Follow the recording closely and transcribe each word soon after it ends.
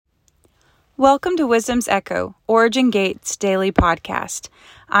Welcome to Wisdom's Echo, Origin Gates Daily Podcast.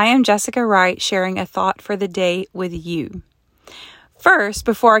 I am Jessica Wright, sharing a thought for the day with you. First,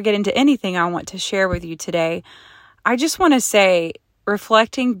 before I get into anything I want to share with you today, I just want to say,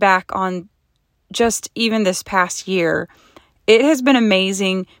 reflecting back on just even this past year, it has been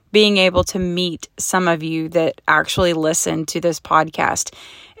amazing being able to meet some of you that actually listen to this podcast.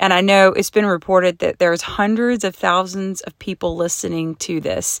 And I know it's been reported that there's hundreds of thousands of people listening to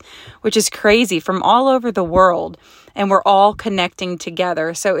this, which is crazy, from all over the world. And we're all connecting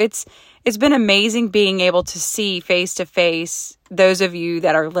together. So it's been amazing being able to see face to face those of you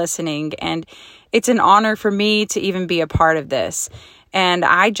that are listening. And it's an honor for me to even be a part of this. And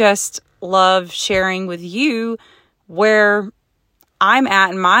I just love sharing with you where I'm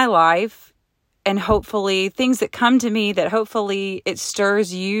at in my life, and hopefully things that come to me that hopefully it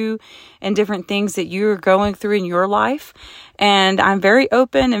stirs you and different things that you're going through in your life. And I'm very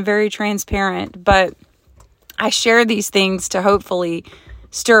open and very transparent, but I share these things to hopefully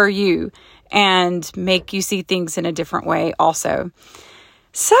stir you and make you see things in a different way also.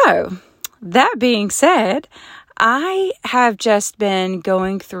 So that being said, I have just been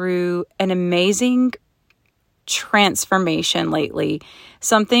going through an amazing transformation lately,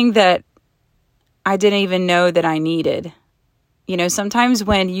 something that I didn't even know that I needed. You know, sometimes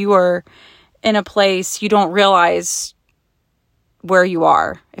when you are in a place, you don't realize where you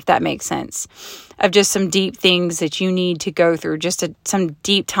are, if that makes sense, of just some deep things that you need to go through, just some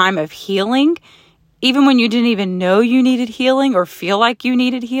deep time of healing, even when you didn't even know you needed healing or feel like you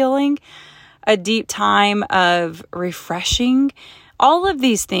needed healing, a deep time of refreshing, all of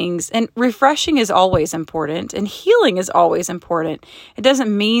these things. And refreshing is always important and healing is always important. It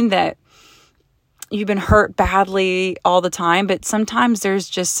doesn't mean that you've been hurt badly all the time, but sometimes there's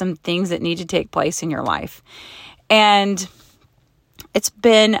just some things that need to take place in your life. And it's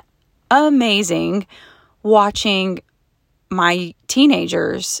been amazing watching my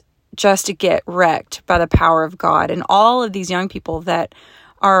teenagers just get wrecked by the power of God. And all of these young people that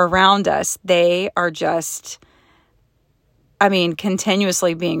are around us, they are just,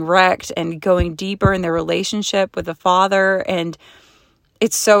 continuously being wrecked and going deeper in their relationship with the Father. And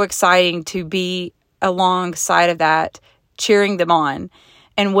it's so exciting to be alongside of that, cheering them on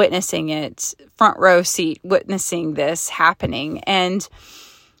and witnessing it, front row seat, witnessing this happening. And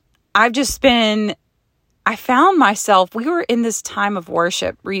I found myself, we were in this time of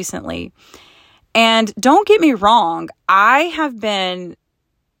worship recently. And don't get me wrong, I have been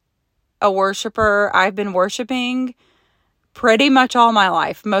a worshiper. I've been worshiping pretty much all my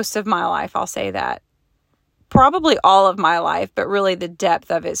life, most of my life, I'll say that. Probably all of my life, but really the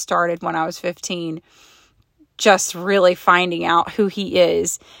depth of it started when I was 15, just really finding out who he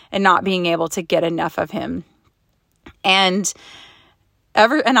is and not being able to get enough of him. And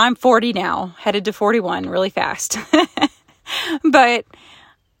I'm 40 now, headed to 41 really fast. But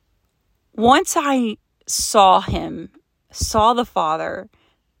once I saw the Father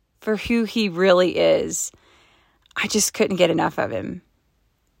for who he really is, I just couldn't get enough of him.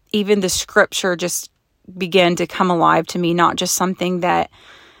 Even the scripture just began to come alive to me, not just something that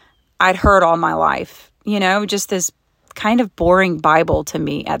I'd heard all my life, just this kind of boring Bible to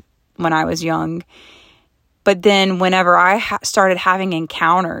me when I was young. But then whenever I started having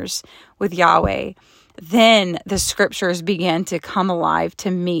encounters with Yahweh, then the scriptures began to come alive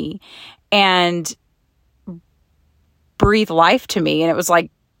to me and breathe life to me. And it was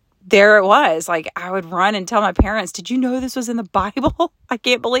like, there it was. Like, I would run and tell my parents, did you know this was in the Bible? I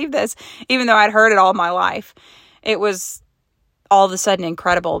can't believe this. Even though I'd heard it all my life. It was all of a sudden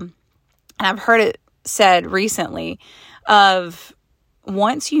incredible. And I've heard it said recently of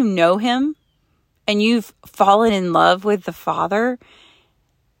once you know him and you've fallen in love with the Father,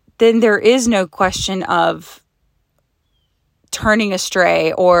 then there is no question of turning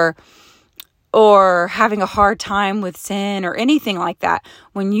astray or having a hard time with sin or anything like that.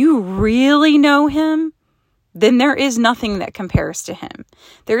 When you really know him, then there is nothing that compares to him.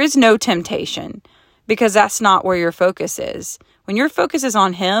 There is no temptation because that's not where your focus is. When your focus is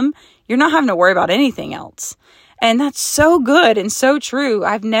on him, you're not having to worry about anything else. And that's so good and so true.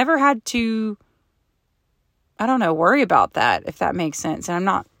 I've never had to, worry about that, if that makes sense. And I'm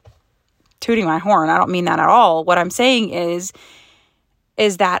not tooting my horn. I don't mean that at all. What I'm saying is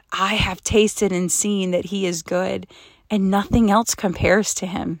that I have tasted and seen that he is good and nothing else compares to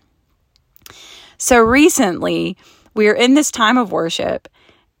him. So recently, we are in this time of worship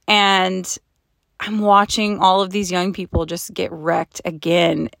and I'm watching all of these young people just get wrecked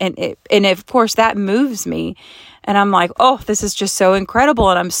again. And of course that moves me. And I'm like, oh, this is just so incredible.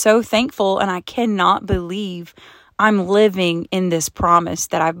 And I'm so thankful. And I cannot believe I'm living in this promise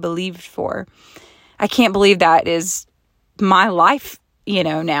that I've believed for. I can't believe that is my life,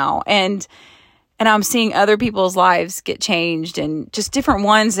 now. And I'm seeing other people's lives get changed, and just different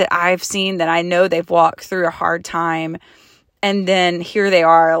ones that I've seen that I know they've walked through a hard time. And then here they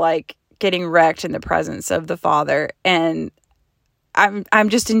are, like, getting wrecked in the presence of the Father. And I'm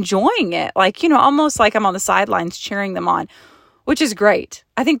just enjoying it. Like, almost like I'm on the sidelines cheering them on, which is great.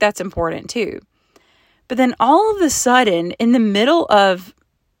 I think that's important too. But then all of a sudden, in the middle of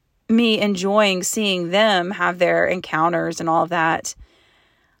me enjoying seeing them have their encounters and all of that,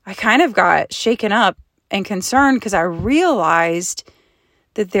 I kind of got shaken up and concerned because I realized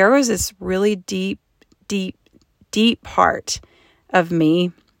that there was this really deep, deep, deep part of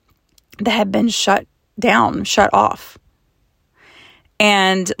me that had been shut down, shut off.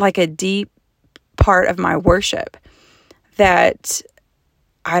 And like a deep part of my worship that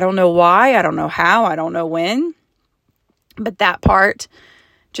I don't know why, I don't know how, I don't know when, but that part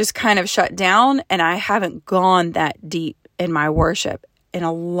just kind of shut down, and I haven't gone that deep in my worship in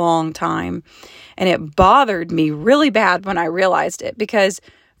a long time. And it bothered me really bad when I realized it, because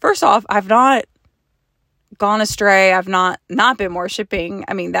first off, I've not gone astray. I've not been worshiping.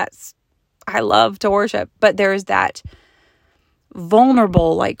 I mean, I love to worship, but there's that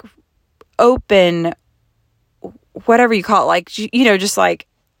vulnerable, like open, whatever you call it, like, just like,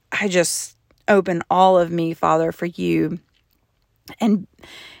 I just open all of me, Father, for you, and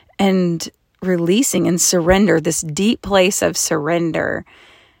releasing and surrender, this deep place of surrender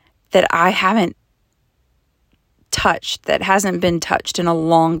that I haven't touched, that hasn't been touched in a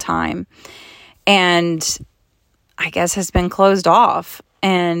long time, and I guess has been closed off.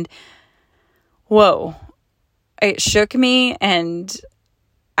 And whoa, it shook me, and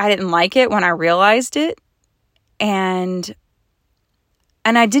I didn't like it when I realized it. And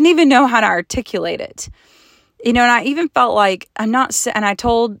I didn't even know how to articulate it. And I even felt like and I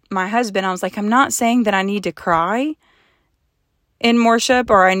told my husband, I was like, I'm not saying that I need to cry in worship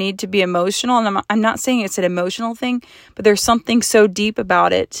or I need to be emotional. And I'm not saying it's an emotional thing, but there's something so deep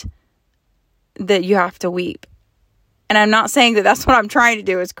about it that you have to weep. And I'm not saying that that's what I'm trying to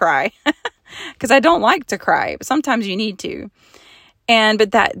do is cry, because I don't like to cry, but sometimes you need to.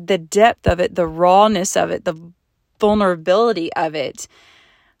 But the depth of it, the rawness of it, the vulnerability of it,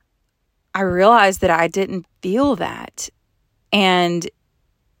 I realized that I didn't feel that, and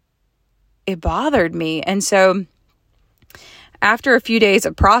it bothered me. And so after a few days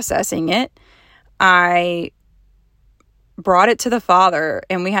of processing it, I brought it to the Father,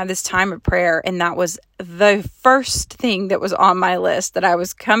 and we had this time of prayer, and that was the first thing that was on my list, that I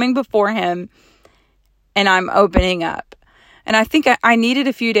was coming before Him and I'm opening up. And I think I needed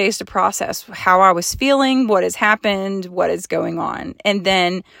a few days to process how I was feeling, what has happened, what is going on. And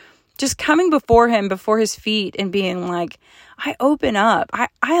then just coming before Him, before His feet, and being like, I open up. I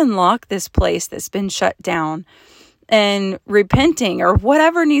unlock this place that's been shut down, and repenting or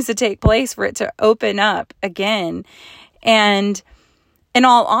whatever needs to take place for it to open up again. And in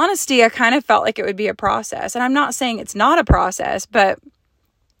all honesty, I kind of felt like it would be a process. And I'm not saying it's not a process, but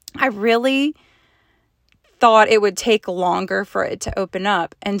I really thought it would take longer for it to open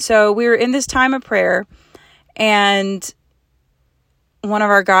up. And so we were in this time of prayer, and one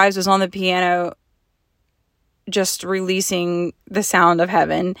of our guys was on the piano just releasing the sound of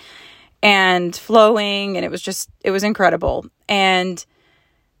heaven and flowing, and it was incredible. And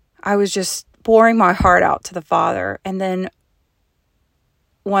I was just pouring my heart out to the Father. And then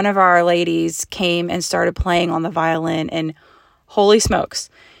one of our ladies came and started playing on the violin, and holy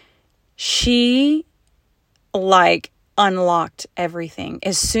smokes, she unlocked everything.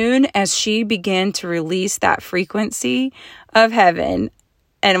 As soon as she began to release that frequency of heaven,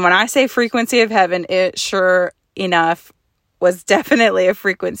 and when I say frequency of heaven, it sure enough was definitely a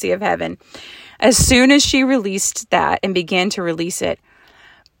frequency of heaven. As soon as she released that and began to release it,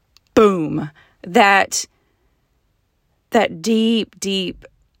 boom, that deep,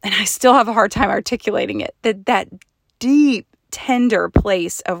 and I still have a hard time articulating it, that deep, tender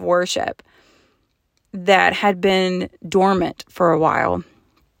place of worship that had been dormant for a while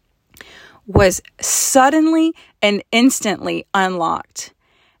was suddenly and instantly unlocked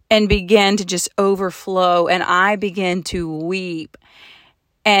and began to just overflow, and I began to weep.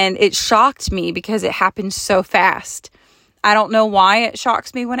 And it shocked me because it happened so fast. I don't know why it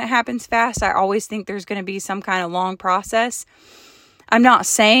shocks me when it happens fast. I always think there's going to be some kind of long process. I'm not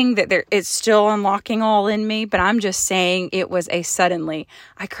saying that it's still unlocking all in me, but I'm just saying it was a suddenly.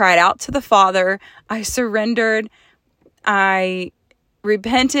 I cried out to the Father. I surrendered. I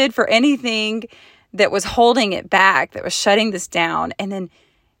repented for anything that was holding it back, that was shutting this down. And then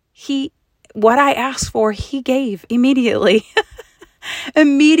He what I asked for, he gave immediately.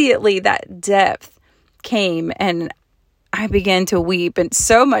 Immediately that depth came and I began to weep, and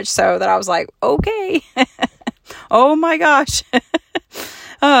so much so that I was like, okay, oh my gosh.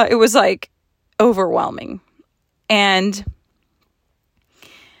 It was like overwhelming. And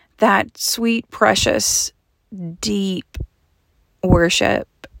that sweet, precious, deep worship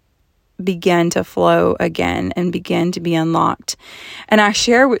began to flow again and began to be unlocked. And I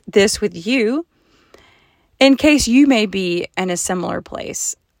share this with you in case you may be in a similar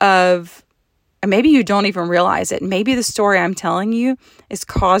place of, and maybe you don't even realize it. Maybe the story I'm telling you is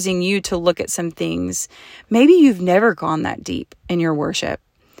causing you to look at some things. Maybe you've never gone that deep in your worship.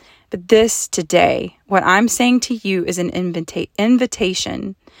 But this today, what I'm saying to you is an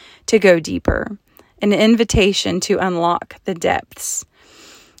invitation to go deeper, an invitation to unlock the depths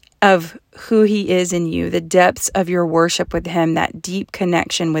of who he is in you, the depths of your worship with him, that deep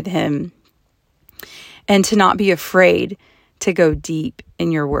connection with him, and to not be afraid to go deep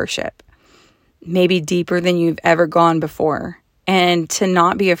in your worship, maybe deeper than you've ever gone before, and to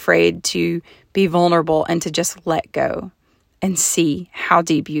not be afraid to be vulnerable and to just let go and see how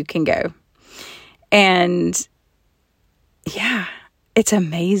deep you can go. And yeah, it's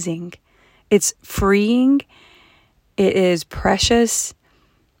amazing. It's freeing. It is precious.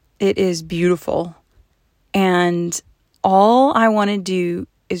 It is beautiful. And all I want to do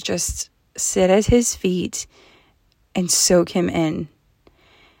is just sit at his feet and soak him in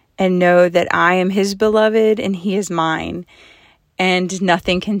and know that I am his beloved and he is mine, and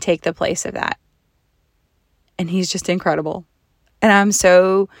nothing can take the place of that. And he's just incredible. And I'm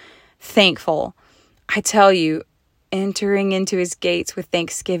so thankful. I tell you, entering into his gates with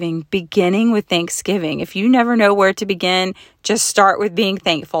thanksgiving, beginning with thanksgiving. If you never know where to begin, just start with being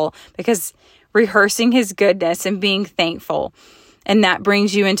thankful, because rehearsing his goodness and being thankful, and that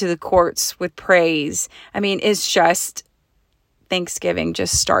brings you into the courts with praise. I mean, it's just, Thanksgiving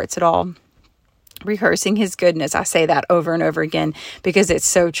just starts it all. Rehearsing his goodness. I say that over and over again because it's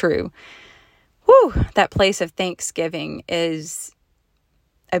so true. Whew, that place of thanksgiving is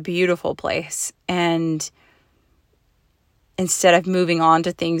a beautiful place. And instead of moving on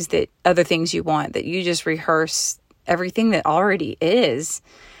to other things you want, that you just rehearse everything that already is,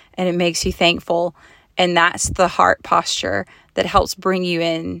 and it makes you thankful. And that's the heart posture that helps bring you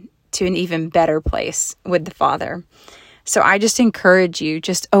in to an even better place with the Father. So I just encourage you,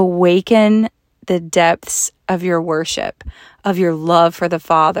 just awaken the depths of your worship, of your love for the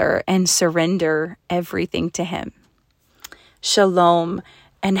Father, and surrender everything to him. Shalom,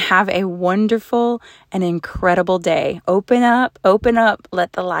 and have a wonderful and incredible day. Open up,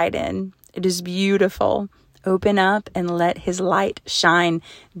 let the light in. It is beautiful. Open up and let his light shine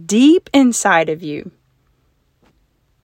deep inside of you.